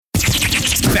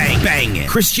banging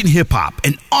Christian hip hop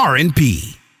and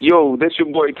R&B. Yo, this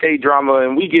your boy K Drama,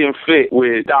 and we getting fit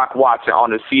with Doc Watson on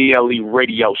the CLE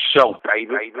Radio Show,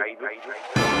 baby.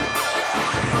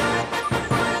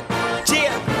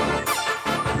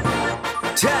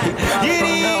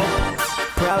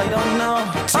 Probably don't know.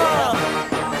 Let's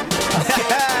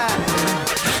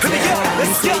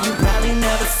go. You probably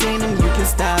never seen him, you can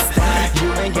stop.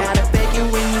 You ain't gotta fake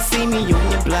it when you see me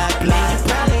on your block. You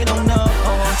probably don't know.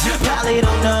 You probably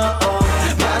don't know.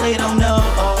 Probably don't know.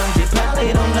 You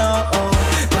probably don't know.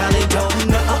 Probably don't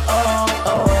know.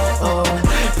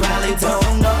 Probably don't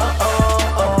know.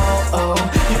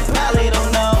 You probably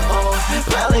don't know.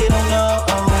 Probably don't know.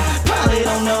 Probably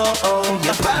don't know.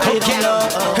 You probably don't know.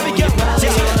 Here we go.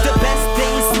 The best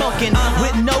thing smoking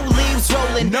with no leaves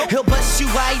rolling. He'll bust you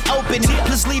wide open,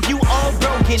 plus leave you all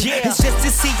broken. It's just to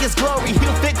see his glory.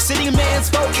 He'll fix any man's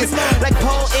focus, like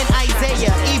Paul and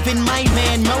Isaiah, even my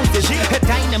man Moses. A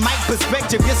dynamite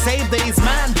perspective, you say that he's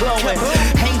mind blowing.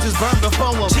 Angels burn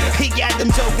before him, he got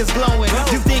them jokers glowing.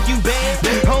 You think you bad,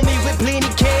 homie with plenty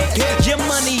cash? Your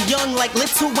money young like Lil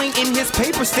Wayne in his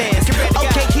paper stash.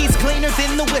 Okay, he's cleaner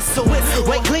than the whistle.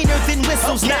 Way cleaner than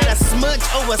whistles, not a smudge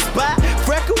or a spot.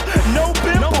 Freckle, no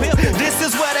pimple. This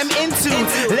is what I'm into.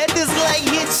 Let this light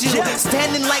hit you.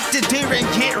 Standing like the deer and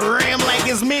get rammed like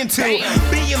it's meant to.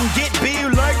 Be him, get beer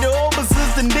like the old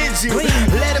sister did you.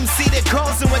 Let him see the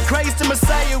cross and what Christ the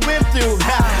Messiah went through.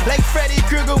 Like Freddy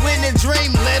Krueger in a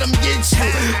dream, let him get you.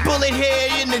 Bullet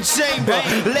hair in the chamber,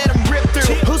 let him rip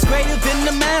through. Who's greater than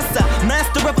the master?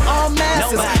 Master of all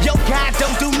masters. Yo, God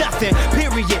don't do nothing,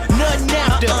 period, none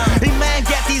after. The man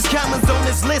got these comments on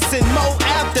his list and more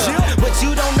after. But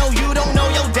you don't know your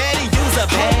daddy use a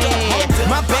bad.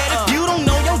 My bad if you don't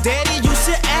know your daddy, you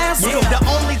should ask him. The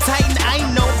only Titan I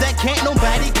know that can't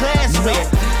nobody clash with.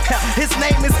 His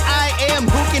name is I Am,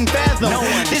 who can fathom?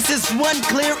 This is one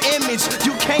clear image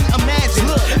you can't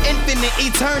imagine. Infinite,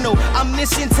 eternal,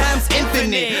 omniscient times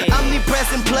infinite.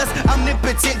 Omnipresent plus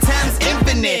omnipotent times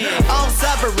infinite. All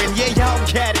sovereign, yeah, y'all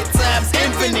got it, times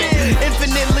infinite.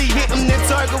 Infinitely hitting the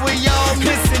target where y'all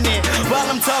missing it. While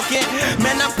I'm talking,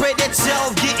 man, I pray that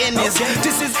y'all getting this.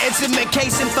 This is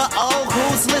education for all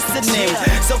who's listening.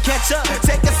 So catch up,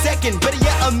 take a second, better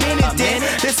yet a minute then.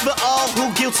 This for all who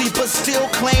guilty but still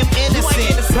claim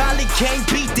innocent. Probably can't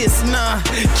beat this, nah,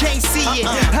 can't see it.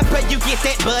 I bet you get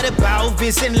that butter bow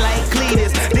vision like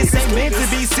Cletus. This ain't meant to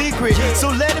be secret, so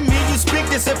let them hear you speak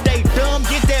this. If they dumb,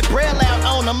 get that braille out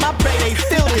on them. I pray they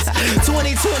feel this.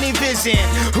 2020 vision,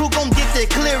 who gon' get the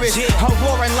clearest? A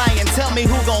roaring lion, tell me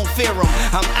who gon' fear him.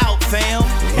 I'm out, fam.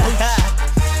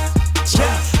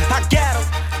 I got him.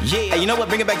 Yeah. Hey, you know what?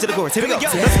 Bring it back to the chorus. Here we go.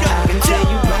 Let's go. I can tell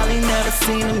you probably never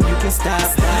seen him. You can stop.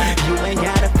 You ain't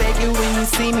gotta fake it when you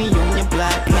see me on your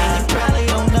block. You probably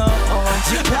don't know.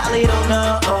 You probably don't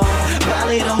know.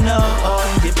 Probably don't know.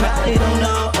 You probably don't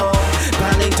know.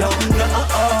 Probably don't know.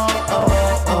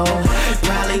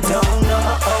 Probably don't know.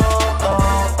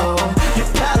 You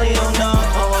probably don't know.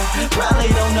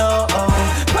 Probably don't know.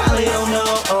 Probably don't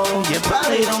know. You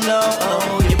probably don't know.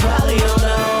 You probably don't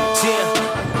know.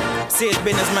 Serious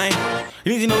business, man.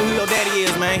 You need to know who your daddy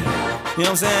is, man. You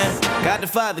know what I'm saying? God the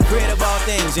Father, creator of all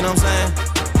things, you know what I'm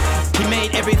saying? He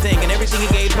made everything, and everything he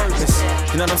gave purpose.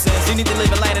 You know what I'm saying? So you need to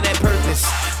live a light of that purpose.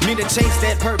 You need to chase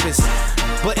that purpose.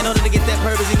 But in order to get that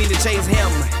purpose, you need to chase him.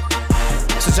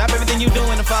 So drop everything you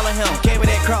doing and follow him. Carry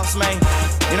that cross, man.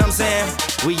 You know what I'm saying?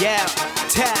 We out.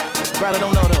 Tap. Brother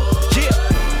don't know though. Yeah.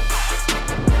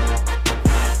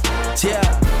 Yeah.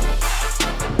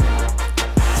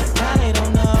 Probably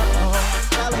don't know.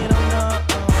 Probably don't know.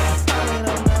 Probably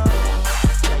don't know.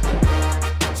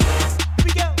 Here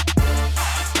we go.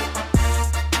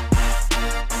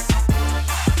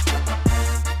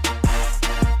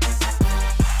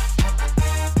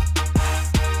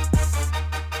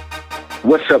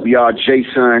 What's up, y'all?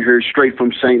 Jason here, straight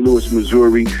from St. Louis,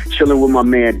 Missouri, chilling with my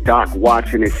man Doc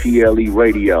Watson at CLE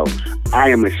Radio. I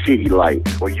am a city light.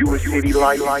 Are you a city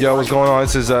light? Yo, what's going on?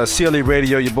 This is CLE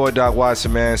Radio, your boy Doc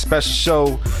Watson, man. Special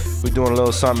show. We're doing a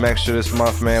little something extra this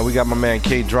month, man. We got my man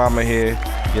K Drama here.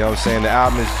 You know what I'm saying? The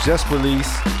album is just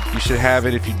released. You should have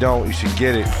it. If you don't, you should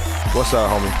get it. What's up,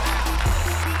 homie?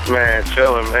 Man,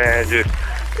 chilling, man. Just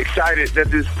excited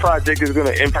that this project is going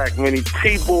to impact many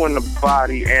people in the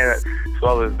body and as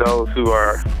well as those who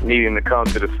are needing to come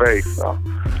to the faith. So.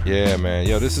 Yeah, man.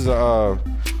 Yo, this is a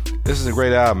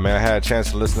great album, man. I had a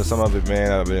chance to listen to some of it,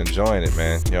 man. I've been enjoying it,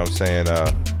 man. You know what I'm saying?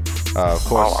 Of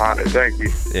course. Oh, honored. Thank you.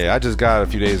 Yeah, I just got it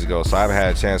a few days ago, so I haven't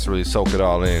had a chance to really soak it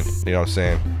all in. You know what I'm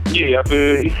saying? Yeah, I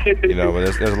feel you know, but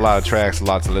there's a lot of tracks, a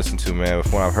lot to listen to, man. But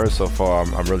from what I've heard so far,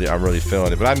 I'm really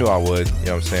feeling it. But I knew I would. You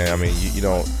know what I'm saying? I mean, you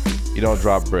don't You don't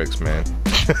drop bricks, man.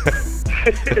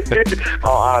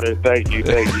 Honor, thank you.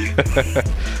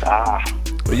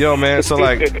 But yo, man, so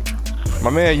like my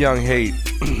man Young Hate,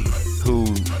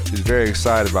 who is very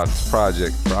excited about this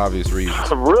project for obvious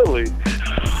reasons. Really?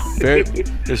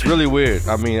 It's really weird.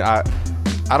 I mean, I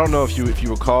don't know if you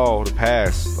recall the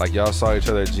past. Like y'all saw each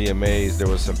other at GMAs. There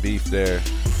was some beef there.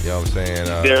 You know what I'm saying?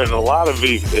 There's a lot of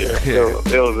beef there. Yeah.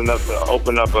 It was enough to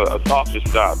open up a sausage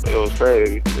shop. It was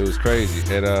crazy. It was crazy.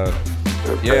 And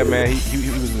yeah, man, he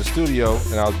was in the studio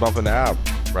and I was bumping the album,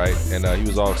 right? And he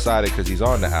was all excited because he's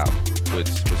on the album, which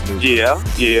was news.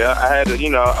 Yeah. I had to,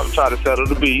 I'm trying to settle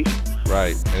the beef.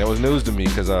 Right, and it was news to me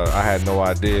because I had no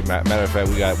idea. Matter of fact,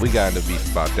 we got into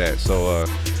beef about that. So,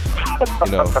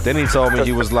 then he told me,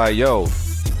 he was like, "Yo,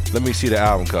 let me see the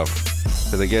album cover,"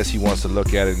 because I guess he wants to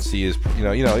look at it and see his, you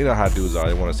know how dudes are.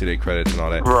 They want to see their credits and all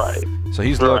that. Right. So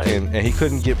he's looking, and he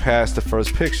couldn't get past the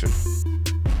first picture.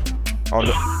 On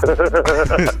the,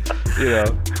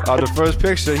 on the first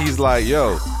picture, he's like,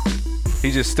 "Yo,"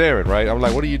 he's just staring. Right. I'm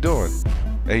like, "What are you doing?"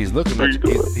 And he's looking at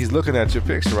your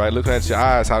picture, right? Looking at your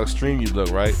eyes, how extreme you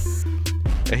look, right?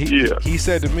 And he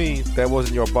said to me, that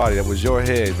wasn't your body, that was your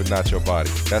head, but not your body.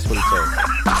 That's what he told me.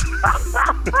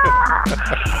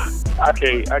 I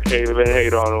can't even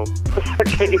hate on him.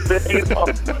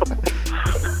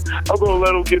 I'm gonna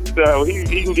let him get that one.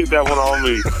 He can get that one on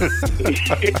me.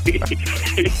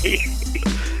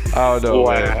 I don't know,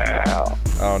 wow. Man. I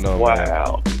don't know, wow.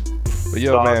 Man. But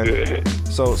yo, man. Good.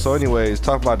 So anyways,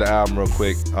 talk about the album real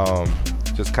quick.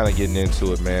 Just kind of getting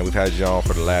into it, man. We've had you on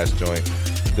for the last joint.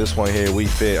 This one here, We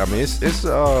Fit. I mean, it's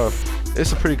a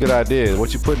pretty good idea.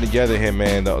 What you're putting together here,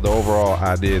 man. The overall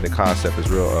idea, the concept is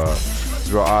real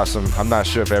awesome. I'm not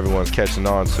sure if everyone's catching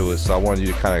on to it, so I wanted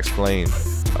you to kind of explain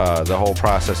the whole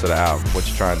process of the album, what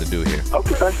you're trying to do here.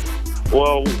 Okay.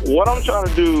 Well, what I'm trying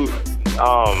to do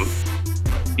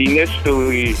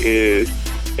initially is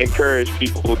encourage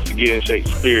people to get in shape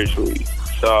spiritually.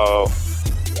 So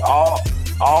all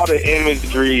the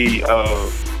imagery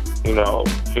of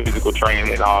physical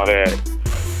training and all that,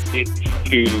 it's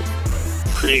to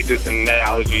create this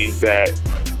analogy that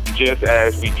just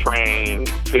as we train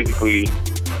physically,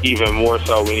 even more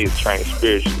so we need to train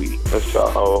spiritually. And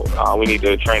so we need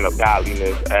to train up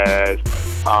godliness, as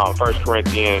 1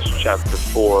 Corinthians chapter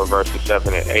 4 verses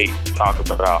 7 and 8 talk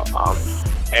about.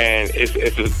 And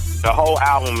the whole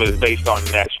album is based on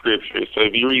that scripture. So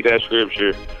if you read that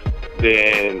scripture,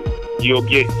 then you'll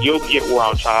get where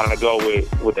I'm trying to go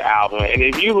with the album. And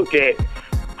if you look at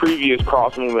previous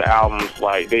cross movement albums,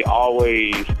 like they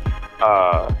always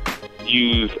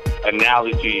use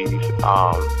analogies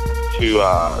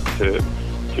to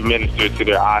minister to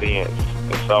their audience.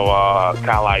 And so kind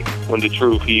of like when The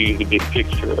Truth, he used a big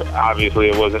picture. Obviously,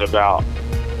 it wasn't about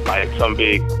like some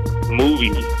big movie,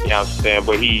 you know what I'm saying,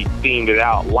 but he themed it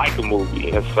out like a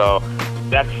movie. And so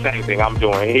that's the same thing I'm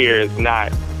doing here. It's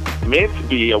not meant to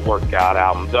be a workout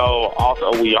album, though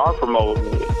also we are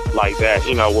promoting it like that,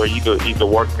 where you can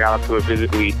work out to it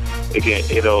physically.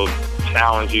 It'll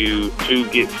challenge you to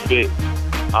get fit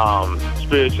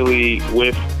spiritually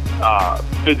with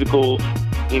physical,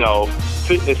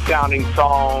 fitness sounding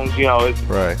songs. It's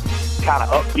right. Kind of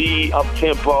upbeat, up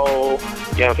tempo, you know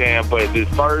what I'm saying? But the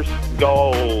first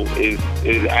goal is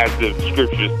as the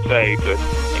scriptures say, to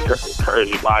encourage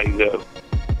your body to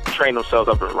train themselves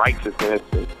up in righteousness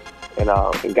and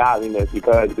godliness,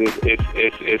 because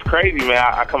it's crazy, man.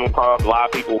 I come across a lot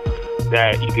of people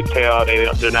that you can tell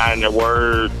they're not in their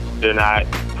word, they're not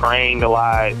praying a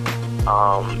lot,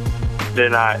 they're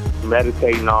not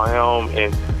meditating on Him,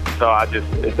 and so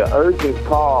it's an urgent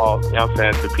call, you know what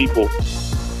I'm saying, to people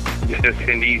just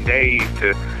in these days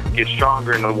to get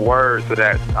stronger in the Word, so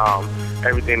that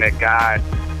everything that God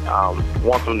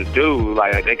wants them to do,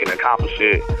 like they can accomplish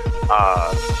it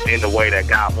in the way that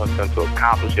God wants them to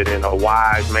accomplish it, in a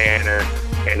wise manner,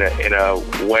 in a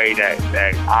way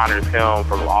that honors Him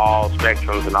from all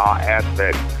spectrums and all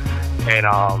aspects. And you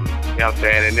know what I'm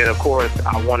saying? And then of course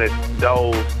I wanted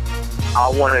the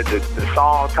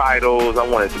song titles, I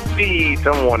wanted the beats, I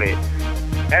wanted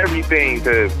everything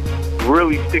to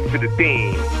really stick to the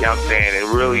theme, you know what I'm saying,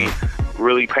 and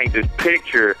really paint this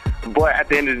picture. But at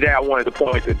the end of the day, I wanted to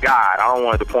point to God. I don't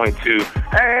want to point to,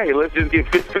 hey, let's just get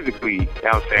fit physically. You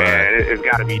know what I'm saying? Right. It's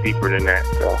got to be deeper than that.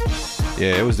 So.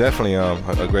 Yeah, it was definitely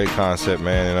a great concept,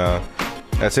 man. And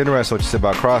that's interesting what you said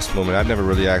about cross movement. I never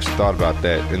really actually thought about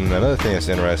that. And another thing that's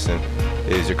interesting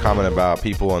is your comment about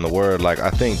people in the Word. Like, I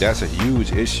think that's a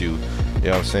huge issue. You know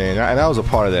what I'm saying? And I was a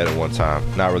part of that at one time,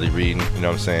 not really reading. You know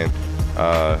what I'm saying?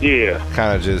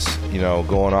 Kind of just,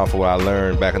 going off of what I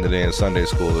learned back in the day in Sunday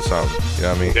school or something. You know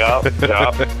what I mean?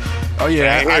 Yep. Oh,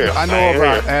 yeah. I know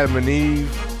about Adam and Eve.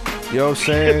 You know what I'm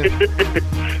saying?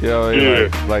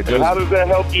 Like and how does that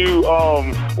help you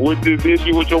with this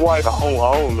issue with your wife? I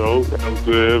don't know. I'm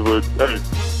good, but hey,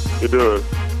 it does.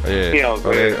 Yeah.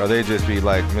 Or they just be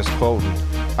like misquoting.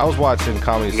 I was watching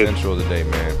Comedy Central today,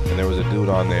 man, and there was a dude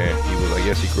on there. He was, I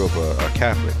guess he grew up a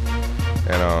Catholic,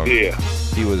 and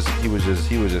he was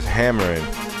just hammering,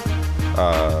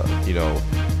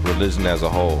 religion as a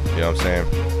whole. You know what I'm saying?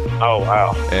 Oh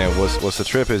wow! And what's the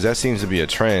trip is that seems to be a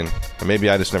trend, and maybe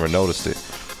I just never noticed it.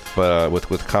 But with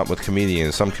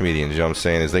comedians, some comedians, you know what I'm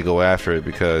saying, is they go after it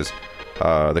because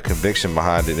the conviction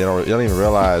behind it. They don't even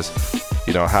realize,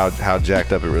 how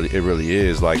jacked up it really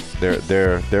is. Like their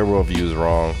worldview is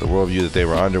wrong. The worldview that they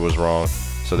were under was wrong.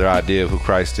 So their idea of who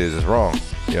Christ is wrong.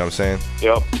 You know what I'm saying?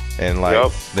 Yep. And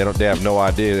they have no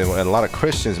idea. And a lot of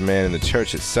Christians, man, in the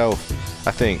church itself,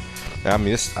 I think. I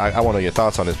mean, I want to know your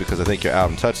thoughts on this because I think your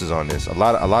album touches on this. A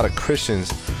lot of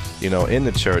Christians, in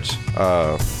the church,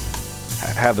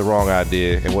 have the wrong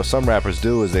idea. And what some rappers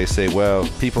do is they say, well,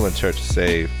 people in church are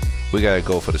saved. We got to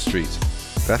go for the streets.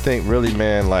 But I think really,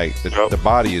 man, like the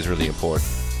body is really important.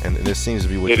 And this seems to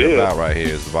be what you're about right here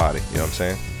is the body. You know what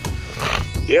I'm saying?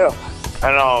 Yeah.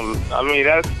 And I mean,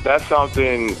 that's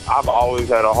something I've always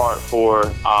had a heart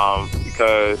for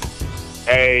because,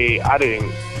 I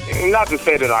didn't, not to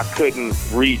say that I couldn't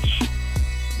reach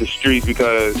the streets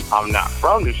because I'm not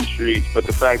from the streets, but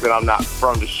the fact that I'm not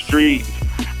from the streets,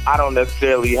 I don't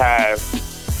necessarily have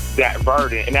that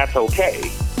burden, and that's okay.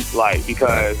 Like,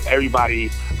 because everybody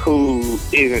who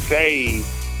isn't saved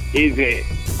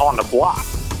isn't on the block.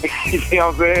 You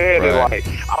know what I'm saying? Right. And like,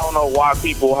 I don't know why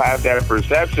people have that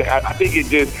perception. I think it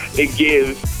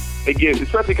gives,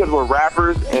 especially because we're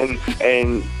rappers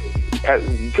and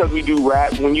because we do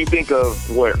rap. When you think of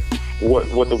what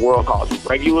the world calls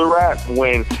regular rap,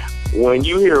 when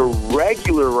you hear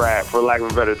regular rap, for lack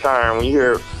of a better term, when you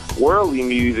hear worldly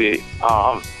music,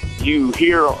 you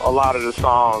hear a lot of the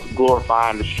songs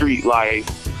glorifying the street life,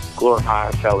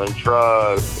 glorifying selling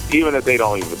drugs, even if they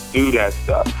don't even do that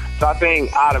stuff. So I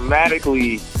think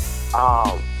automatically,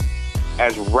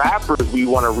 as rappers, we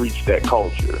want to reach that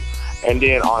culture. And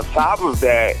then on top of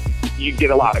that, you get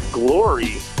a lot of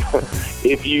glory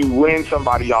if you win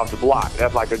somebody off the block.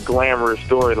 That's like a glamorous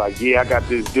story. Like, yeah, I got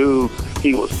this dude.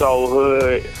 He was so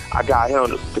hood. I got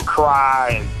him to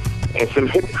cry and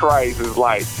submit to Christ. Is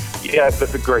like, yes,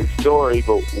 that's a great story.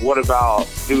 But what about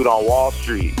dude on Wall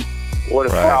Street? What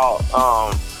about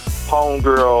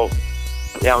homegirl?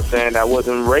 You know what I'm saying, that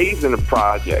wasn't raised in the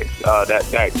projects,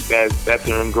 that's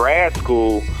in grad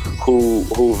school,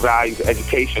 who values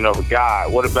education over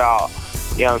God? What about,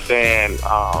 you know what I'm saying,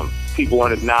 people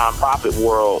in the nonprofit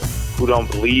world who don't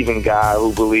believe in God,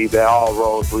 who believe that all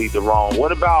roads lead to Rome?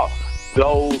 What about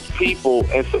those people?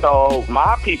 And so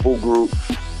my people group,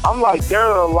 I'm like, there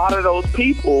are a lot of those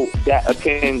people that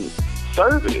attend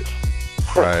service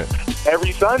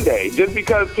every Sunday. Just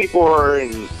because people are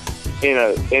in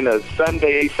a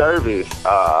Sunday service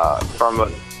from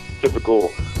a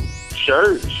typical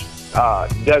church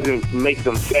doesn't make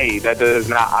them saved. That does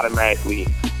not automatically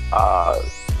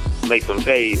make them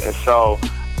saved. And so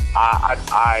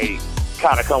I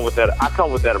kind of come with that. I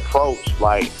come with that approach.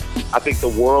 Like, I think the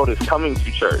world is coming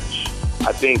to church.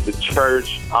 I think the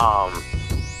church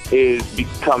is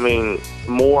becoming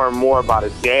more and more by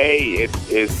the day.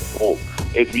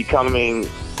 It's becoming.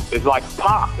 It's like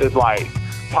pop. It's like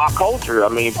pop culture. I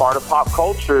mean, part of pop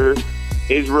culture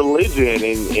is religion,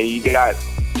 and you got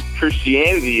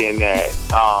Christianity in that,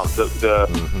 the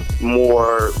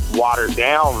more watered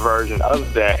down version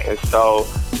of that. And so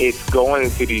it's going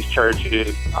into these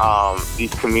churches,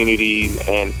 these communities,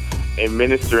 and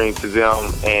ministering to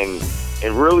them and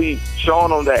really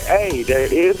showing them that, hey,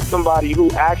 there is somebody who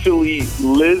actually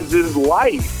lives this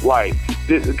life. Like,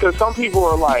 because some people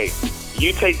are like,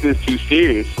 you take this too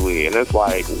seriously, and it's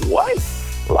like, what?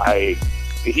 Like,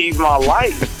 he's my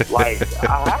life. Like,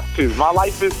 I have to. My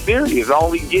life is serious. I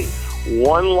only get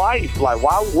one life. Like,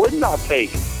 why wouldn't I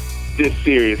take this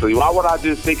seriously? Why would I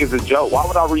just think it's a joke? Why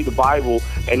would I read the Bible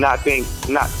and not think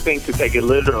to take it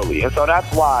literally? And so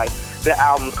that's why the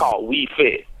album's called We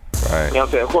Fit. Right. You know what I'm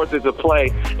saying? Of course, it's a play.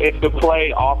 It's the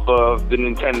play off of the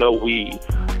Nintendo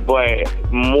Wii,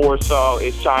 but more so,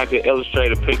 it's trying to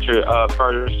illustrate a picture of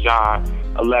 1 John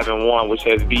 11:1, which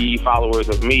says, "Be ye followers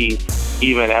of me,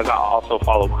 even as I also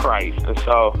follow Christ." And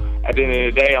so, at the end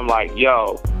of the day, I'm like,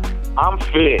 yo, I'm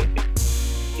fit.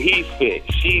 He's fit.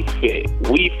 She's fit.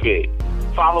 We fit.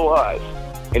 Follow us.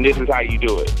 And this is how you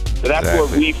do it. So that's what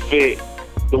We Fit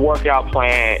the workout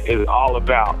plan is all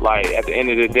about. Like, at the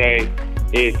end of the day,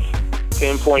 it's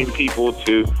pinpointing people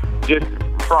to just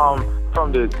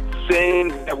from the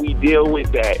sins that we deal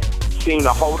with that seem to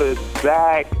hold us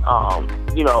back.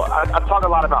 You know, I talk a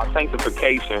lot about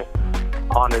sanctification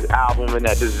on this album and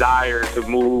that desire to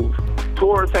move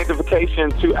towards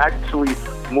sanctification, to actually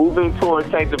moving towards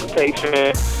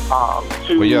sanctification.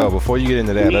 But yo, before you get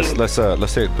into that,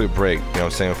 let's take a quick break. You know what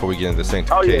I'm saying? Before we get into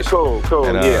sanctification. Oh yeah, cool.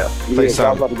 And, Play something.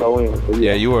 I was about to go in.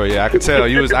 Yeah, you were. Yeah, I could tell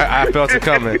you was. I felt it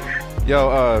coming.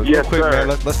 Yo, yes, real quick, sir. man.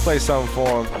 Let's play something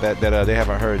for them that they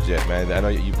haven't heard yet, man. I know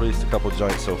you've released a couple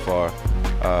joints so far,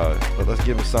 but let's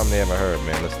give them something they haven't heard,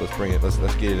 man. Let's bring it. Let's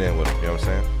get it in with them. You know what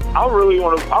I'm saying?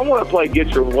 I want to play "Get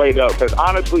Your Weight Up" because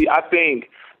honestly, I think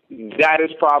that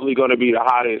is probably going to be the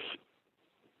hottest,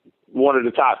 one of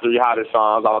the top 3 hottest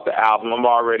songs off the album. I'm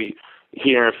already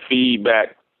hearing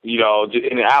feedback. You know,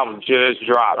 and the album just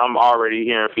dropped. I'm already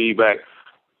hearing feedback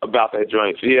about that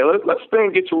joint. So yeah, let's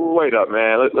spin "Get Your Weight Up,"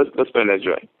 man. Let's spin that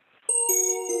joint.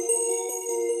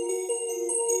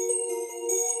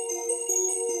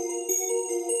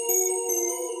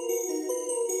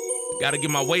 Gotta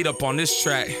get my weight up on this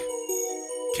track.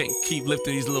 Can't keep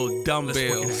lifting these little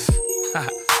dumbbells.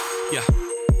 Yeah.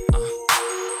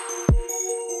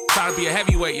 Try to be a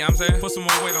heavyweight, you know what I'm saying? Put some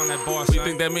more weight on that bar, What do you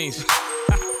think that means?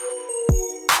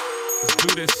 Let's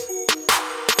do this.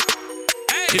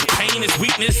 If pain is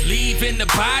weakness, leaving the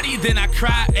body, then I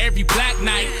cry every black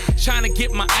night. Trying to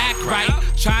get my act right,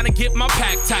 trying to get my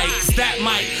pack tight. Cause that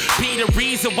might be the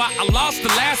reason why I lost the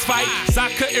last fight. Cause I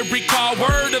couldn't recall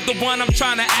word of the one I'm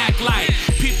trying to act like.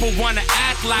 People wanna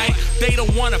act like they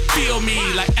don't wanna feel me.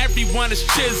 Like everyone is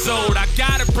chiseled. I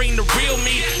gotta bring the real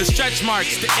me. The stretch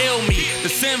marks, the ill me, the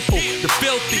sinful, the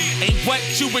filthy. Ain't what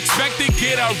you expected,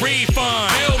 get a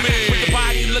refund. Feel me. With the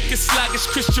body looking sluggish,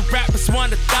 Christian rappers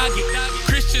wanna thug it.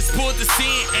 Christians pull the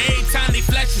scene every time they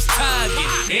flesh is tugging.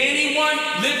 Anyone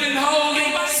living holy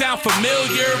sound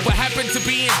familiar? What happened to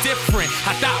being different?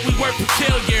 I thought we were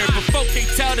peculiar, but folk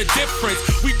can't tell the difference.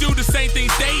 We do the same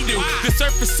things they do. The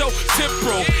surface so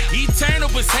temporal, eternal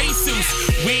was Jesus.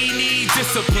 We need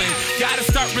discipline, gotta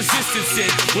start resistance it.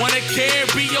 Wanna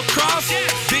carry your cross?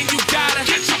 Then you gotta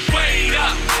get your weight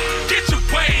up, get your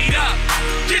weight up,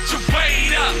 get your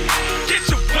weight up, get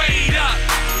your weight up.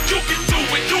 You can do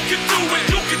it, you can do it,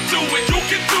 you can do it, you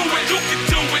can do it, you can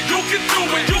do it, you can do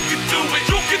it, you can do it,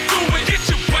 you can do it. Get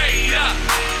your weight up,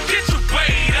 get your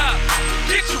weight up,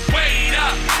 get your weight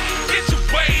up, get your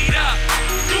weight up.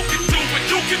 You can do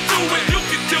it, you can do it, you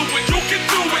can do it, you can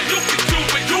do it, you can do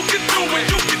it, you can do it,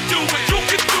 you can do it, you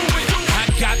can do it. I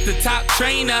got the top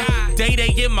trainer, they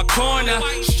in my corner.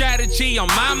 Strategy on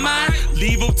my mind,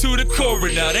 leave them to the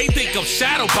coroner. They think I'm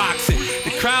shadow boxing.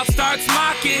 The crowd starts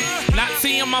mocking, not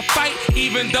seeing my fight,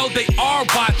 even though they are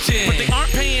watching. But they aren't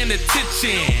paying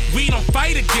attention. We don't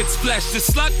fight against flesh. The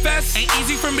slugfest ain't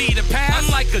easy for me to pass.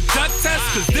 Unlike a drug test,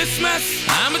 cause this mess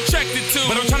I'm attracted to.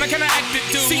 But I'm trying to kinda act it,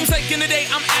 dude. Seems like in the day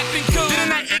I'm acting cool. Then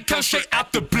the night it comes straight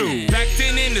out the blue. Back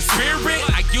then in the spirit,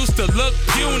 I used to look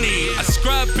puny. A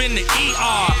scrub in the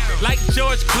ER, like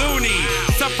George Clooney.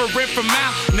 Suffering from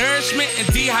malnourishment and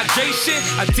dehydration.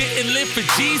 I didn't live for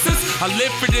Jesus, I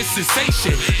lived for this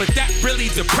sensation. But that really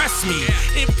depressed me.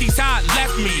 Empty's how it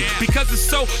left me. Because it's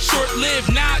so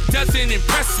short-lived, now it doesn't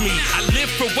impress me. I live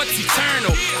for what's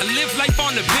eternal. I live life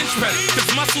on the bench press. Cause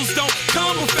muscles don't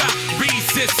come without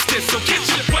resistance. So get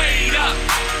your weight up,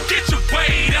 get your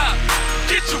weight up,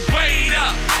 get your weight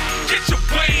up, get your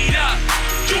weight up.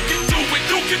 You can do it,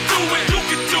 you can do it, you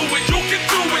can do it, you can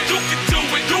do it, you can do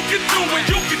it, you can do it,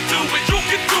 you can do it, you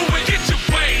can do it. Get your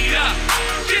weight up,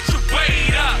 get your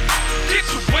weight up, get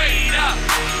your weight up,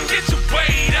 get your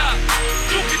weight up.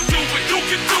 You can do it, you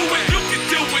can do it, you can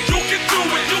do it, you can do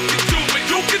it, you can do it,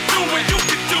 you can do it, you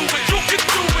can do it, you can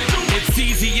do it. It's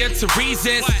easier to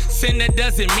resist sin that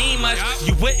doesn't mean much.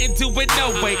 You wouldn't do it no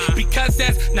way because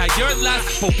that's not your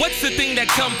lust. But what's the thing that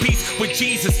competes with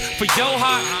Jesus for your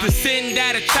heart? The sin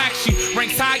that attracts you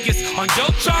ranks highest on your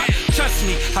chart. Trust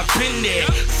me, I've been there.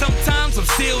 Sometimes I'm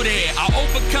still there. I'll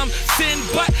overcome sin,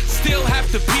 but still have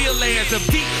to peel layers of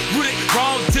deep-rooted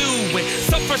wrongdoing.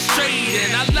 So frustrated.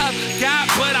 I love God,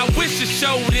 but I wish it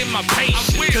showed in my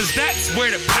patience. Cause that's where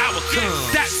the power comes.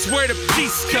 That's where the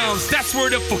peace comes. That's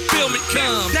where the fulfillment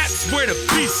comes. That's where the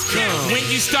peace comes. When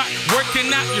you start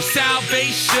working out your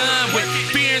salvation with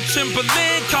fear and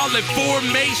trembling, call it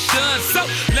formation. So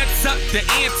let's up the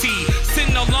ante.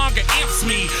 Sin no longer amps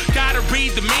me. Gotta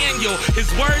read the manual.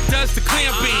 His word does the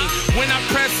clamping. When I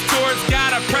press towards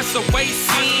God, I press away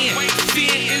sin.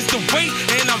 Sin is the weight,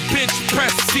 and I'm bench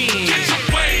pressing. Get your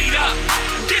weight up.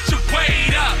 Get your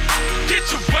weight up. Get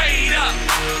your weight up.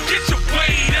 Get your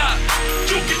weight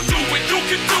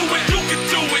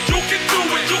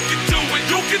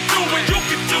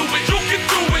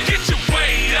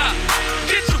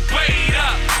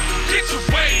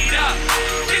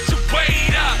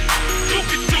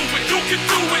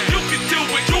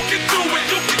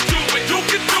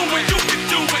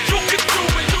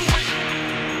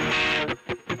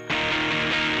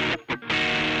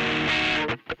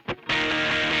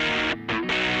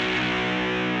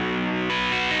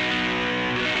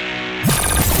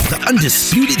the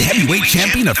undisputed heavyweight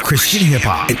champion of Christian hip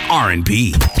hop and R&B.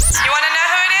 You want to know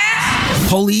who it is?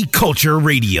 Holy Culture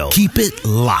Radio. Keep it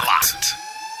locked.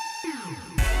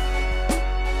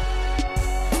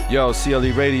 Yo,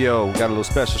 CLE Radio, we got a little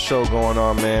special show going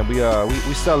on, man. We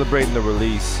celebrating the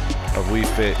release of We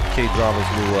Fit, K Drama's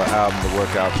new album, The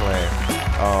Workout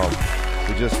Plan.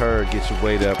 We just heard Get Your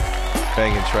Weight Up,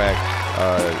 banging track.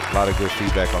 A lot of good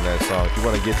feedback on that song. If you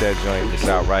want to get that joint, it's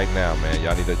out right now, man.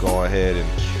 Y'all need to go ahead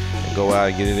and go out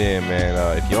and get it in,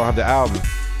 man. If you don't have the album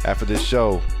after this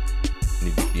show,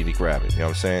 you need to grab it. You know what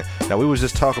I'm saying? Now, we was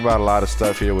just talking about a lot of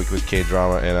stuff here with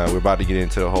K-Drama, and we're about to get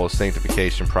into the whole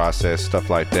sanctification process, stuff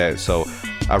like that. So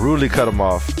I rudely cut him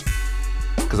off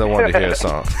because I wanted to hear a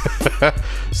song.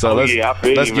 So let's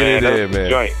get it in, man.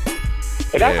 Joint.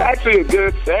 And that's actually a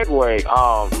good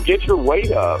segue. Get Your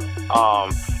Weight Up.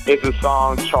 It's a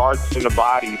song charged in the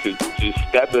body to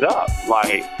step it up.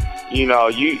 Like, you know,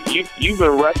 you've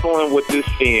been wrestling with this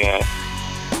sin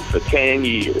for 10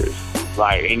 years.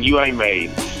 Like, and you ain't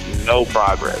made no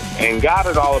progress. And God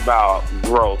is all about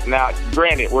growth. Now,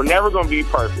 granted, we're never going to be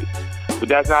perfect, but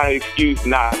that's not an excuse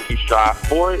not to strive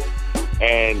for it.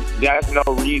 And that's no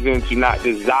reason to not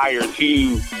desire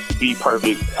to be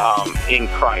perfect in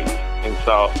Christ. And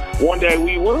so one day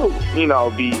we will, you know,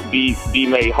 be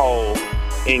made whole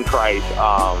in Christ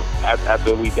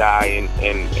after we die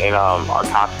and are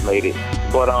consummated.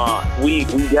 But we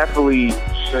definitely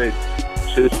should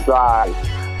strive.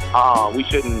 We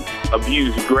shouldn't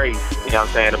abuse grace. You know what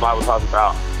I'm saying? The Bible talks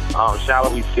about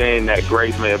shall we sin that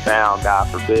grace may abound, God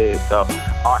forbid. So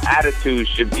our attitude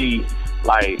should be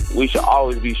like, we should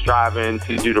always be striving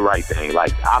to do the right thing.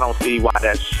 Like, I don't see why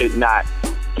that should not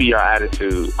be our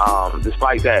attitude.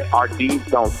 Despite that our deeds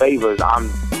don't save us,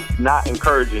 I'm not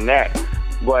encouraging that.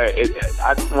 But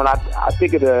when I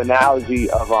think of the analogy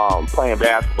of playing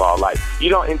basketball, like, you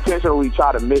don't intentionally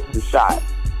try to miss the shot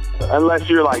unless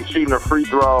you're like shooting a free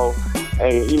throw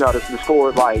and, you know, the score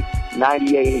is like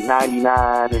 98,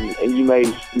 99, and you may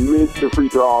miss the free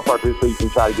throw on purpose so you can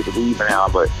try to get the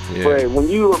rebound. But when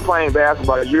you are playing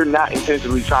basketball, you're not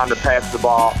intentionally trying to pass the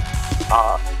ball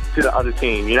to the other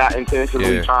team. You're not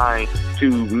intentionally trying to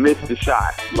miss the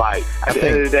shot. Like, at the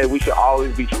end of the day, we should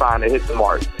always be trying to hit the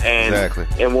mark. And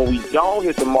and when we don't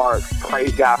hit the mark,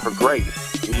 praise God for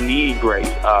grace. We need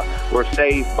grace. We're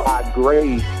saved by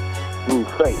grace through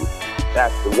faith.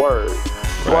 That's the word.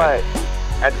 But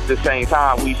at the same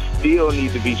time, we still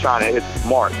need to be trying to hit the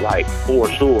mark, like, for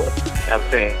sure. You know what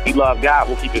I'm saying? We love God,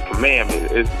 we'll keep His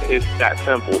commandments. It's that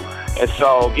simple. And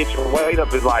so Get Your Weight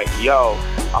Up is like, yo,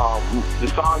 the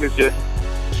song is just,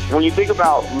 when you think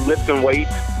about lifting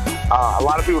weights, a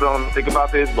lot of people don't think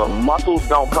about this, but muscles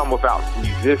don't come without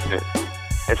resistance.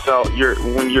 And so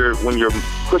when you're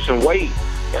pushing weight,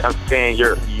 you know what I'm saying,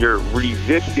 you're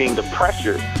resisting the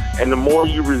pressure. And the more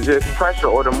you resist pressure,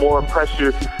 or the more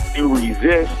pressure you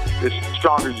resist, the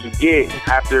stronger you get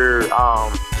after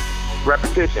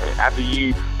repetition. After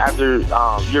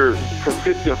you're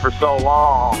consistent for so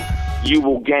long, you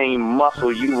will gain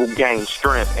muscle, you will gain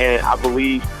strength. And I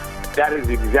believe that is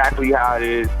exactly how it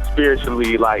is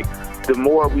spiritually. Like, the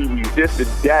more we resist the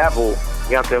devil, you know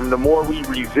what I'm saying, the more we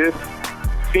resist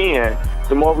sin,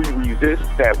 the more we resist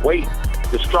that weight,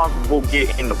 the stronger we'll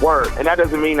get in the word. And that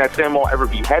doesn't mean that sin won't ever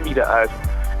be heavy to us.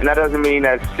 And that doesn't mean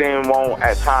that sin won't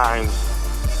at times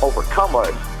overcome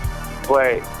us.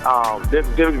 But there's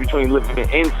a difference between living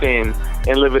in sin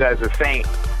and living as a saint,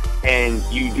 and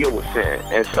you deal with sin.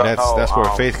 And so that's where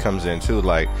faith comes in too.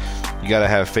 Like, you gotta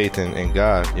have faith in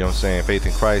God. You know what I'm saying? Faith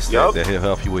in Christ, that He'll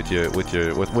help you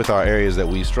with our areas that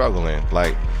we struggle in.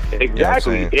 Like,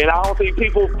 exactly. You know, and I don't think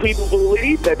people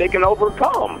believe that they can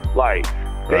overcome. Like,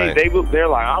 they're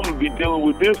like, I'm gonna be dealing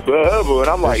with this forever, and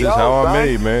I'm like, this is how I'm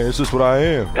made, man. It's just what I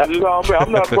am. That's just how I'm made.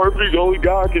 I'm not perfect. Only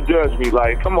God can judge me.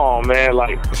 Like, come on, man.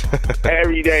 Like,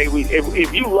 every day,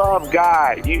 if you love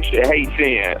God, you should hate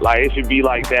sin. Like, it should be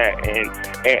like that. And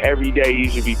every day you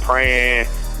should be praying,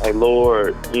 like,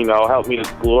 Lord, you know, help me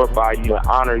to glorify you and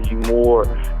honor you more.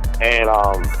 And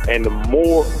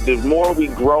the more we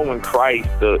grow in Christ,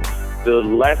 the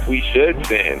less we should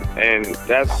sin. And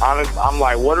that's honest. I'm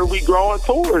like, what are we growing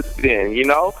towards then? You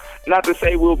know, not to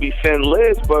say we'll be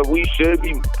sinless, but we should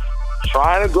be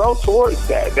trying to grow towards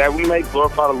that we may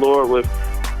glorify the Lord with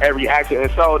every action. And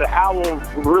so the album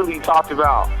really talks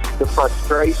about the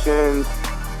frustrations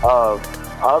of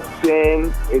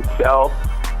sin itself.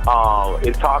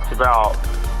 It talks about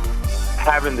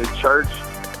having the church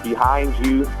behind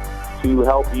you to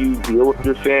help you deal with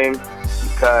your sin,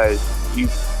 because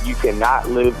you cannot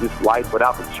live this life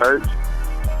without the church.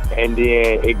 And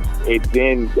then it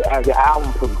as the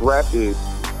album progresses,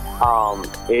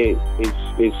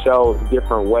 it shows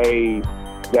different ways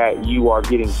that you are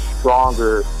getting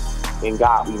stronger in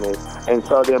godliness. And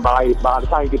so then by the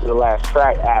time you get to the last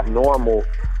track, Abnormal,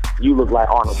 you look like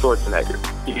Arnold Schwarzenegger.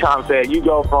 You know what I'm saying? You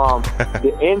go from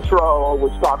the intro,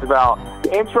 which talks about,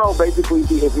 the intro basically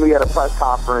is me at a press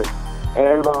conference, and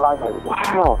everybody's like,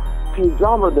 wow, K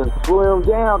Drama done slimmed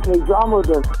down, K Drama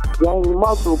done gained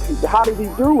muscle. How did he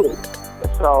do it?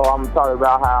 So I'm talking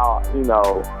about how, you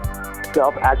know,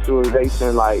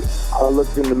 self-actualization, like I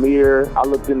looked in the mirror, I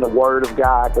looked in the Word of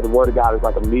God, because the Word of God is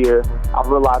like a mirror. I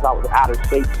realized I was out of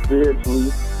shape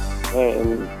spiritually,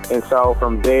 and so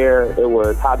from there it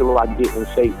was, how do I get in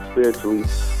shape spiritually?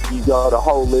 You go to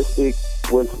holistic,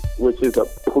 which is a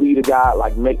plea to God,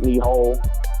 like make me whole.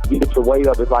 You get your weight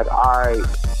up, it's like, all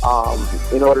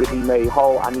right, in order to be made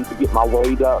whole, I need to get my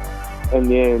weight up. And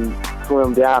then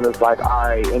slim down, it's like, all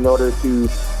right, in order to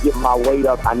get my weight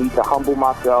up, I need to humble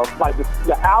myself. Like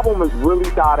the album is really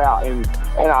thought out, and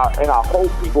I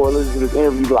hope people are listening to this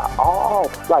interview like,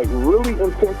 oh, like really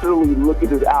intentionally look at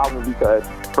this album, because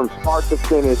from start to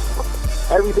finish,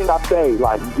 everything I say,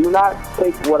 like, do not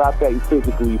take what I say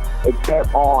physically,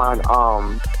 except on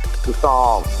the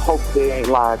song Hope They Ain't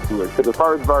Lying to It. Because the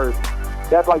first verse,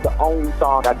 that's like the only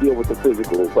song I deal with the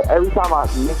physical. But every time I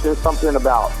mention something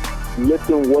about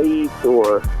lifting weights,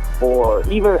 or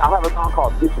even I have a song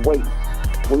called This Weight.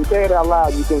 When you say it out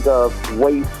loud, you think of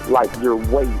weight like your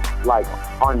weight, like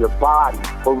on your body.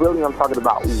 But really, I'm talking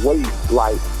about weight,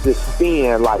 like this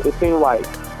skin. Like it seemed like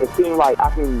I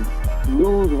can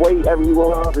lose weight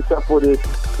everywhere else except for this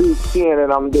big skin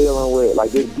that I'm dealing with,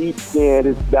 like this deep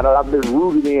skin that I've been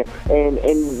rooted in,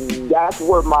 and that's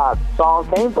where my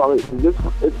song came from.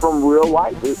 It's from real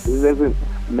life. This isn't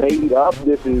made up.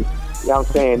 This is, you know what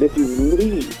I'm saying, this is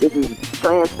me. This is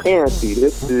transparency.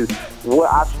 This is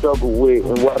what I struggle with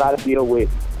and what I deal with.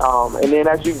 And then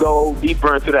as you go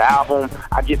deeper into the album,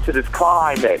 I get to this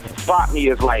climax. Spot Me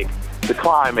is like the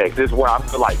climax. This is where I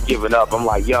feel like giving up. I'm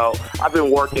like, yo, I've been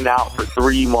working out for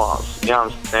 3 months, you know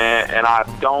what I'm saying? And I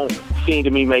don't seem to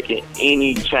be making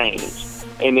any change.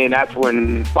 And then that's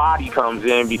when Body comes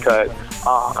in, because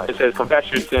it says,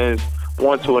 confess your sins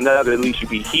one to another, at least you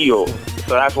be healed.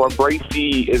 So that's where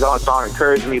Bracy is on song,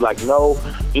 encouraging me, like, no,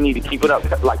 you need to keep it up.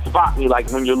 Like, spot me,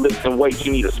 like when you're lifting weights,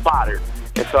 you need a spotter.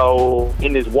 And so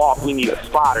in this walk, we need a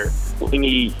spotter. We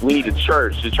need a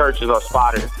church. The church is our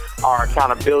spotter. Our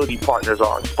accountability partners are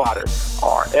our spotters.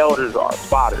 Our elders are our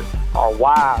spotters. Our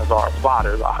wives are our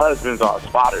spotters. Our husbands are our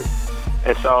spotters.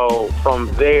 And so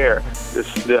from there,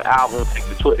 the album takes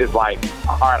the twist. It's like,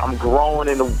 all right, I'm growing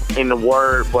in the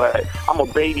word, but I'm a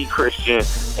baby Christian,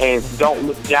 and don't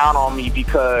look down on me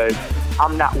because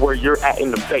I'm not where you're at in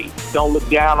the faith. Don't look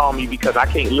down on me because I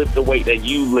can't lift the weight that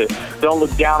you lift. Don't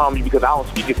look down on me because I don't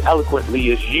speak as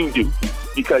eloquently as you do,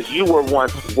 because you were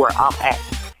once where I'm at.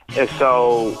 And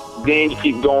so then you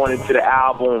keep going into the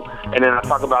album, and then I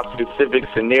talk about specific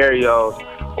scenarios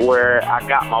where I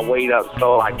got my weight up.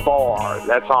 So like Bars,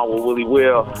 that song with Willie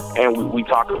Will, and we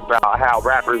talk about how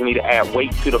rappers need to add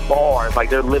weight to the bar. It's like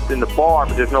they're lifting the bar,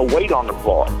 but there's no weight on the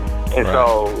bar. And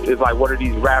so it's like, what are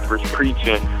these rappers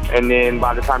preaching? And then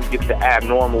by the time you get to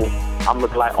Abnormal, I'm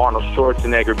looking like Arnold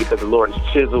Schwarzenegger, because the Lord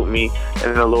has chiseled me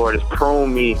and the Lord has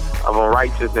pruned me of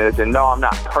unrighteousness. And no, I'm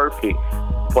not perfect,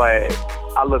 but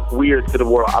I look weird to the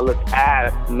world. I look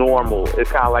abnormal.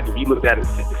 It's kind of like if you looked at a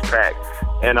six-pack,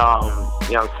 and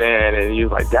you know what I'm saying, and you're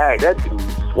like, dang, that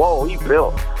dude's swole, he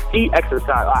built, he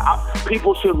exercised.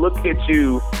 People should look at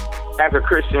you as a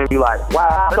Christian and be like,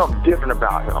 wow, there's something different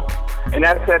about him. And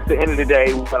that's at the end of the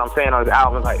day what I'm saying on this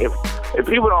album. Like, if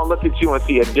people don't look at you and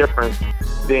see a difference,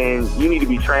 then you need to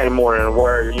be training more in the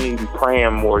Word. You need to be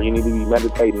praying more. You need to be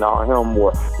meditating on Him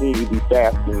more. You need to be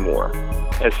fasting more.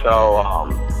 And so,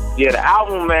 yeah, the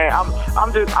album, man,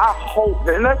 I hope,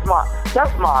 and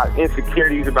that's my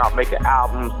insecurities about making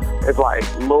albums. It's like,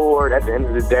 Lord, at the end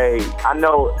of the day, I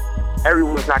know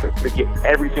everyone's not going to get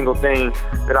every single thing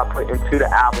that I put into the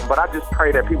album, but I just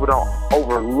pray that people don't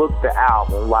overlook the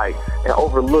album, like, and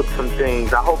overlook some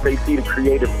things. I hope they see the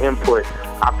creative input.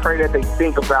 I pray that they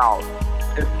think about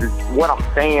what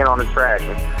I'm saying on the track,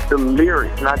 the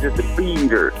lyrics, not just the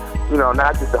beat, or, you know,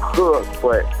 not just the hook,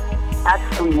 but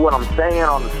actually what I'm saying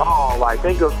on the song. Like,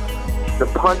 think of the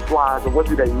punchlines and what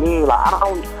do they mean. Like,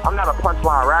 I'm not a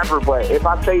punchline rapper, but if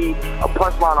I say a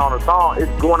punchline on a song,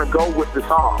 it's going to go with the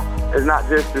song. It's not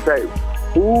just to say,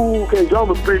 ooh, K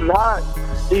Drama's spitting hot.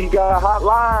 He got hot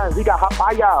lines. He got hot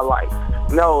fire. Like,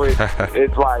 no,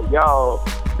 it's like, yo,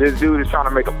 this dude is trying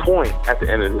to make a point at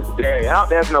the end of this day.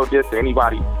 There's no diss to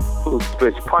anybody who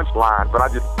spits punchlines, but I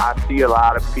see a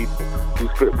lot of people who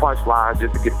spit punchlines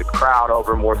just to get the crowd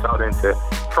over more so than to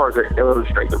further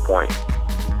illustrate the point.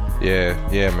 Yeah,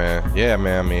 man.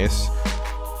 I mean,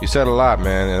 you said a lot,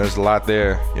 man, and there's a lot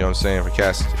there, you know what I'm saying, for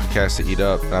cats to eat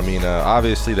up. I mean,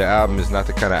 obviously the album is not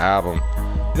the kind of album,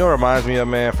 you know what it reminds me of,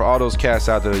 man, for all those cats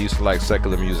out there that used to like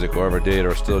secular music or ever did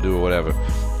or still do or whatever.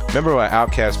 Remember when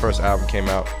Outkast's first album came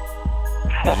out?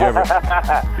 Did you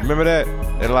remember that?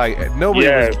 And like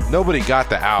nobody got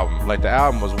the album. Like the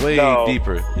album was way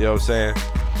deeper, you know what I'm saying?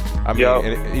 I mean,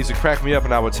 and it used to crack me up,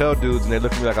 and I would tell dudes, and they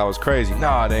look at me like I was crazy.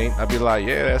 No, it ain't. I'd be like,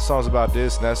 yeah, that song's about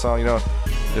this, and that song, you know.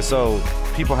 And so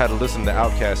people had to listen to the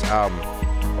Outkast album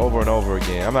over and over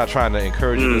again. I'm not trying to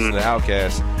encourage you to listen to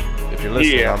Outkast. If you're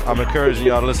listening, I'm encouraging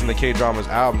y'all to listen to K-Drama's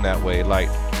album that way. Like,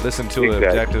 listen to it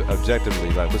objectively.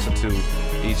 Like, listen to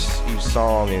each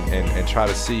song and try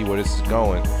to see where this is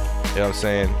going. You know what I'm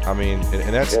saying? I mean,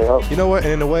 and that's, you know what?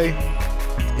 And in a way,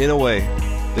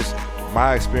 this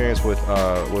my experience with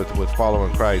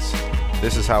following Christ,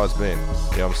 this is how it's been. You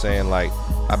know what I'm saying? Like,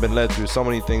 I've been led through so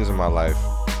many things in my life,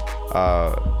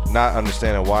 not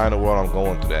understanding why in the world I'm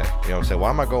going through that. You know what I'm saying? Why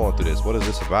am I going through this? What is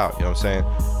this about? You know what I'm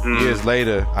saying? Years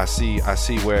later, I see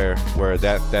where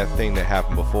that thing that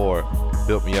happened before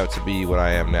built me up to be what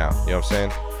I am now. You know what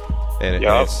I'm saying? And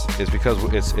it's because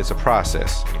it's a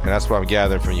process, and that's what I'm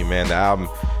gathering from you, man.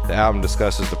 The album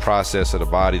discusses the process of the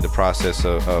body, the process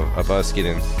of us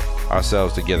getting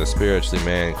ourselves together spiritually,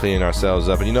 man, cleaning ourselves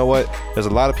up. And you know what? There's a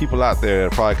lot of people out there that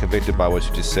are probably convicted by what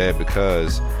you just said,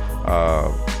 because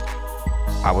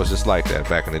I was just like that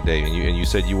back in the day, and you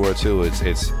said you were too.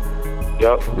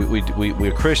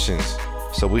 We're Christians,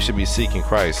 so we should be seeking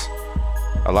Christ.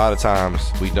 A lot of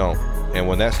times we don't. And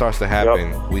when that starts to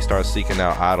happen, we start seeking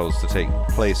out idols to take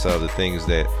place of the things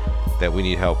that we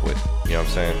need help with. You know what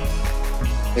I'm saying?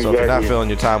 Exactly. So if you're not feeling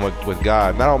your time with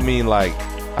God, and I don't mean like,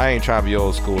 I ain't trying to be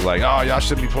old school, like, oh, y'all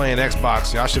should be playing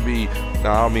Xbox, y'all should be,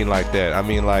 no, I don't mean like that. I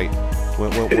mean like,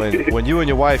 when you and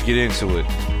your wife get into it,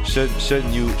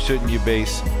 shouldn't you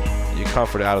base your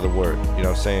comfort out of the word? You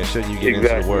know what I'm saying? Shouldn't you get into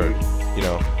the word? You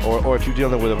know, or if you're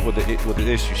dealing with the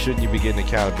issue, shouldn't you be getting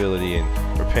accountability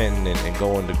and repenting and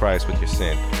going to Christ with your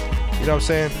sin? You know what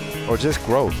I'm saying? Or just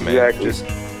growth, man. Exactly.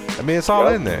 I mean, it's all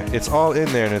in there. It's all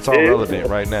in there, and it's all relevant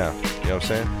right now. You know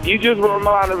what I'm saying? You just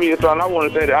reminded me of something. I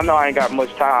want to say that. I know I ain't got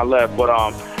much time left, but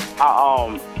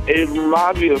it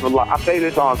reminds me of a lot. I say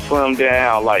this on Slim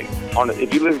Down, like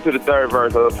if you listen to the third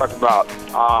verse, I'll talk about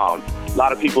a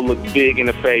lot of people look big in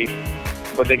the face,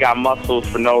 but they got muscles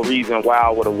for no reason,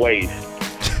 wild with a waist.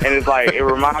 And it's like, it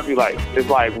reminds me, like, it's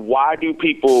like, why do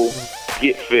people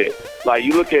get fit? Like,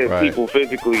 you look at people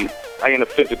physically, like in the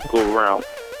physical realm,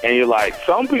 and you're like,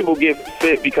 some people get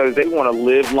fit because they want to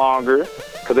live longer,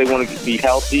 because they want to be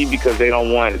healthy, because they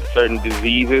don't want certain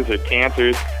diseases or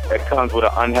cancers that comes with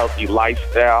an unhealthy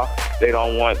lifestyle. They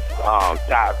don't want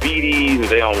diabetes, or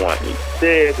they don't want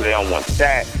this, or they don't want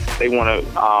that. They want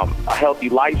a healthy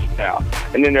lifestyle.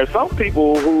 And then there's some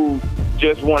people who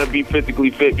just want to be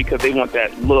physically fit because they want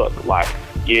that look. Like,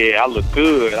 yeah, I look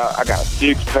good. I got a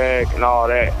six-pack and all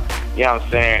that. You know what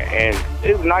I'm saying? And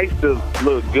it's nice to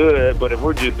look good, but if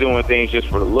we're just doing things just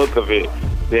for the look of it,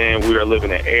 then we are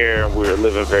living in air and we're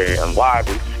living very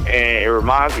unwisely. And it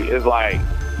reminds me, it's like,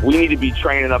 we need to be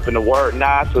training up in the word,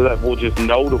 not so that we'll just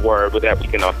know the word, but that we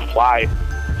can apply it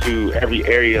to every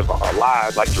area of our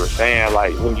lives. Like you were saying,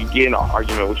 like when you get in an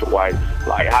argument with your wife,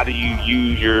 like how do you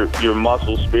use your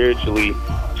muscles spiritually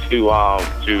to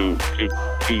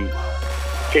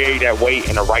carry that weight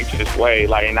in a righteous way,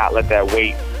 like, and not let that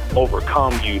weight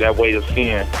overcome you, that weight of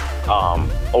sin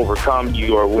overcome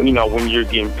you, or when you're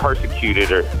getting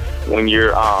persecuted, or when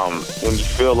you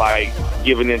feel like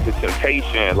giving into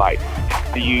temptation. Like,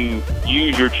 how do you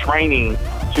use your training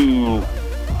to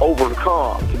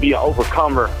overcome, to be an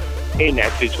overcomer in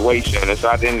that situation? And so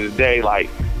at the end of the day, like,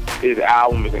 this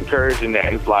album is encouraging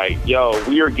that. It's like, yo,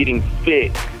 we are getting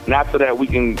fit, not so that we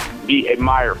can be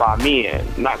admired by men,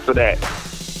 not so that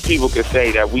people can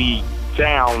say that we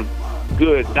sound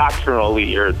good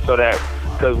doctrinally, or so that,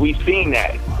 because we've seen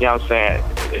that, you know what I'm saying,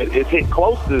 it's hit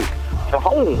close to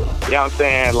home, you know what I'm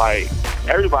saying, like,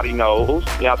 everybody knows,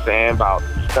 you know what I'm saying, about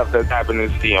stuff that's happening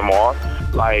in CMR.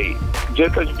 Like,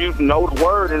 just because you know the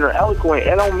word and are eloquent,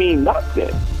 it don't mean nothing.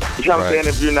 You know what I'm saying?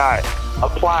 If you're not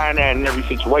applying that in every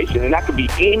situation, and that could be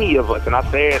any of us. And I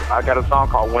said, I got a song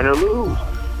called Win or Lose.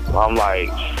 I'm like,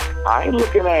 I ain't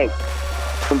looking at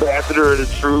Ambassador of the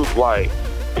Truth like,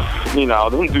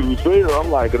 them dudes there. I'm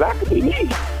like, that could be me.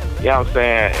 You know what I'm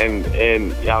saying? And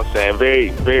you know what I'm saying? Very,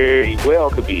 very well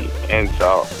could be. And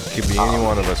so it could be any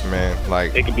one of us, man.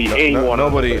 Like it could be any one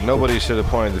of us. Nobody should have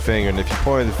pointed the finger. And if you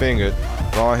pointed the finger,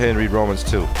 go ahead and read Romans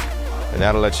 2. And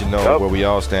that'll let you know where we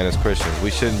all stand as Christians.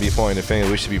 We shouldn't be pointing the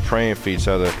finger. We should be praying for each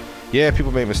other. Yeah,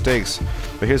 people make mistakes.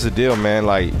 But here's the deal, man.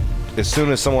 Like, as soon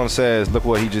as someone says, look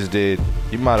what he just did,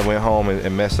 you might have went home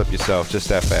and messed up yourself just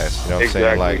that fast. You know what I'm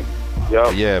saying? Like,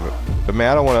 yeah, but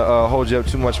man, I don't want to hold you up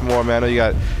too much more, man. I know you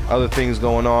got other things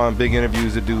going on, big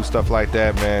interviews to do, stuff like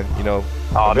that, man. You know.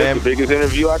 Oh, this is the biggest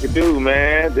interview I could do,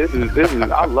 man. This is.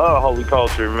 I love Holy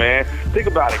Culture, man. Think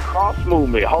about it, Cross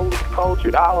Movement, Holy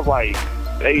Culture. I was like,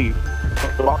 they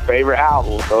my favorite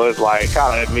album, so it's like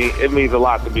kind of it means a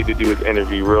lot to me to do this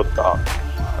interview. Real talk.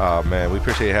 Oh man, we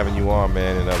appreciate having you on,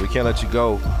 man, and we can't let you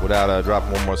go without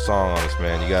dropping one more song on us,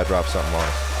 man. You gotta drop something on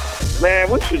us. Man,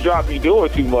 what you drop? You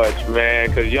doing too much, man,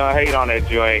 because y'all hate on that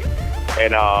joint.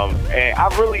 And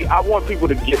I want people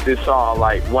to get this song.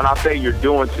 Like, when I say you're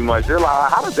doing too much, they're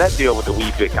like, how does that deal with the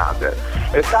Wii Fit concept?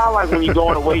 It sounds like when you go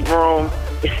in the weight room,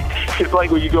 it's like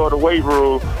when you go in the weight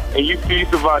room and you see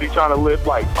somebody trying to lift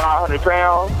like 500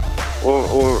 pounds, or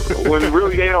when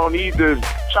really they don't need to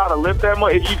try to lift that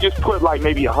much. If you just put like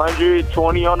maybe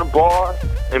 120 on the bar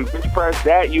and bench press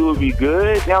that, you would be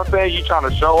good. You know what I'm saying? You trying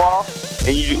to show off,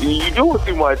 and you do it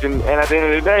too much, and at the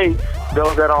end of the day,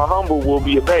 those that are humble will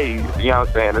be obeyed. You know what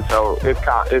I'm saying? And so it's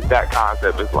that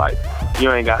concept. It's like,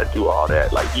 you ain't got to do all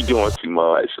that. Like, you doing too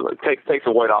much. Like, take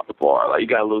some weight off the bar. Like, you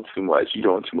got a little too much. You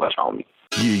doing too much, homie.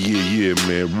 Yeah,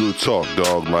 man. Real talk,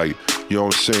 dog. Like, you know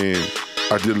what I'm saying?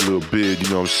 I did a little bid, you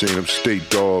know what I'm saying? Upstate,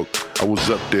 dog. I was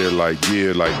up there like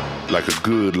a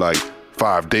good,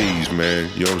 5 days, man.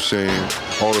 You know what I'm saying?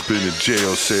 All up in the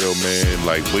jail cell, man.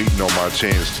 Like, waiting on my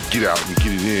chance to get out and get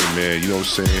it in, man. You know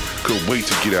what I'm saying? Couldn't wait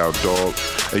to get out, dog.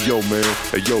 Hey, yo, man.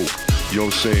 Hey, yo. You know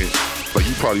what I'm saying? Like,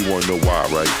 you probably want to know why,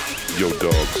 right? Yo,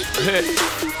 dogs. Hey!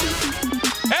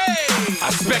 I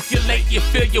speculate you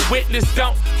feel your witness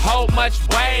don't hold much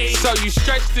weight, so you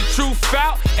stretch the truth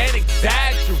out and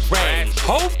exaggerate,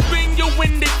 hoping you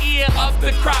win the ear of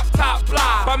the crop top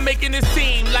block by making it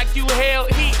seem like you held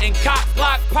heat and cock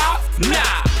block pop.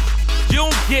 Nah, you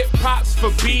don't get props for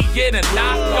being a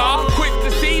knockoff. Quit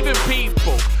deceiving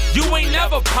people. You ain't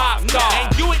never popped off,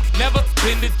 and you ain't never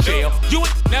been to jail. You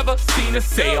ain't never seen a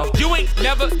sale. You ain't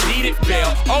never needed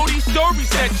bail. All these stories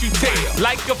that you tell,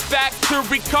 like a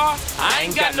factory car. I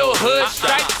ain't got no hood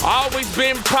stripes. Always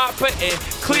been proper and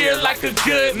clear like a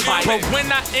good mic. But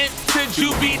when I enter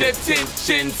juvie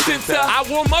detention center, I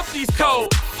warm up these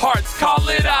cold hearts, call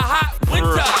it a hot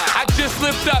winter. I just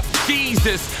lift up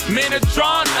Jesus, men are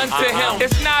drawn unto him.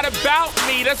 It's not about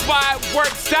me, that's why it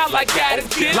works out like that.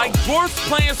 Like dwarfs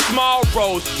playing small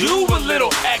roles, you a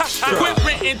little extra. Quit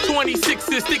renting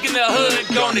 26s, thinking the hood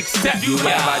gon' accept you.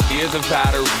 Have ideas of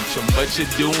how to reach them, but you're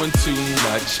doing too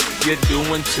much. You're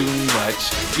doing too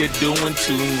much. You're doing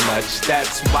too much.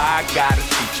 That's why I gotta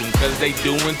teach them, cause they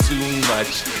doing too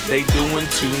much. They doing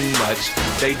too much.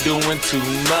 They doing too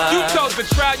much. You told the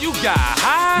trial you got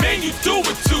high, man, you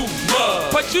doing too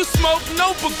much. But you smoke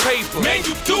notebook paper, man,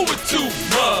 you doing too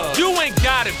much. You ain't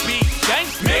gotta be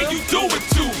gangsta, man, you doing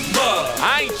too much.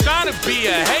 I ain't tryna be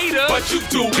a hater, but you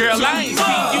doing too much. Girl, I ain't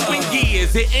seen you in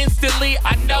years, and instantly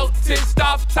I noticed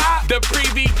off top, the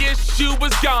previous shoe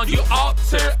was gone, you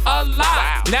altered a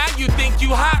lot. Now you think you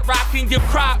hot rocking your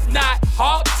crop, not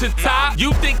halt to top.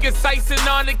 You think it's icing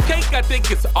on the cake, I think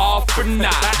it's all for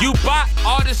naught. You bought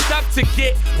all the stuff to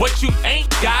get what you ain't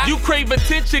got. You crave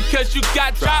attention cause you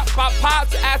got dropped by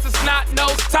pops as a snot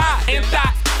nose tie. And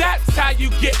that's how you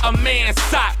get a man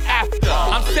sock after.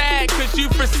 I'm sad cause you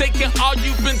forsaken all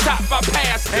you've been taught by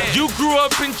pastors. You grew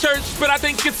up in church, but I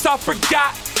think it's all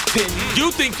forgotten.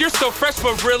 You think you're so fresh,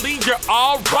 but really you're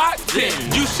all rotten.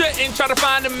 You shouldn't try to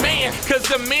find a man, cause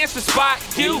the man should spot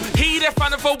you. He that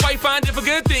find a wife, find it a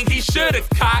good thing, he should've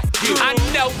caught you. I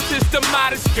noticed a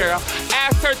modest girl,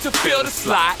 asked her to fill the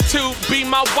slot. To be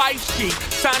my wife, she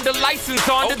signed a license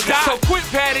on the dot. So quit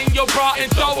patting your bra and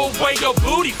throw away your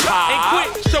booty pop. And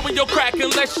quit showing your crack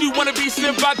unless you wanna be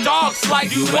sniffed by dogs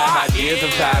like you have ideas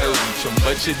of how to reach them,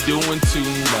 but you're doing too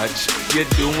much.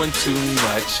 You're doing too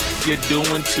much. You're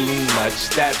doing too much.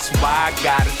 That's why I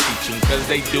gotta teach them, cause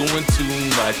they doing too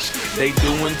much. They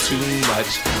doing too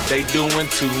much. They doing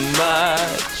too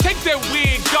much. Take that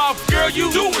wig off, girl,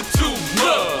 you doing too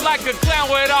much. Like a clown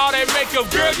with all that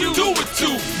makeup, girl, you doing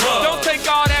too much. Don't take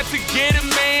all that to get a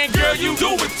man, girl, you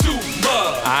doing too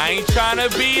much. I ain't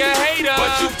tryna be a hater, but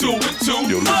you doing too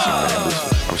much. Yo, listen, man,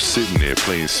 listen. I'm sitting there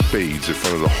playing spades in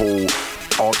front of the whole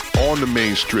on the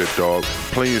main strip, dog,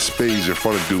 playing spades in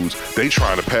front of dudes. They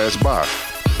trying to pass by.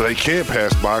 But they can't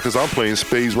pass by because I'm playing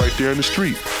spades right there in the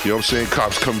street. You know what I'm saying?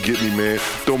 Cops come get me, man.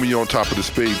 Throw me on top of the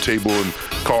spade table and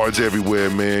cards everywhere,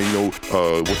 man. You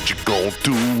know, what you gonna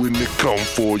do when they come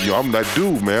for you? I'm that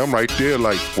dude, man. I'm right there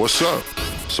like, what's up?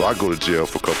 So I go to jail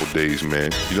for a couple days, man.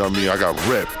 You know what I mean? I got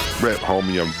rep,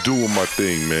 homie. I'm doing my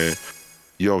thing, man.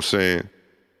 You know what I'm saying?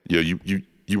 Yeah,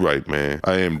 you right, man.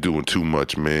 I am doing too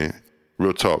much, man.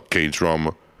 Real talk,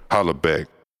 K-Drama. Holla back.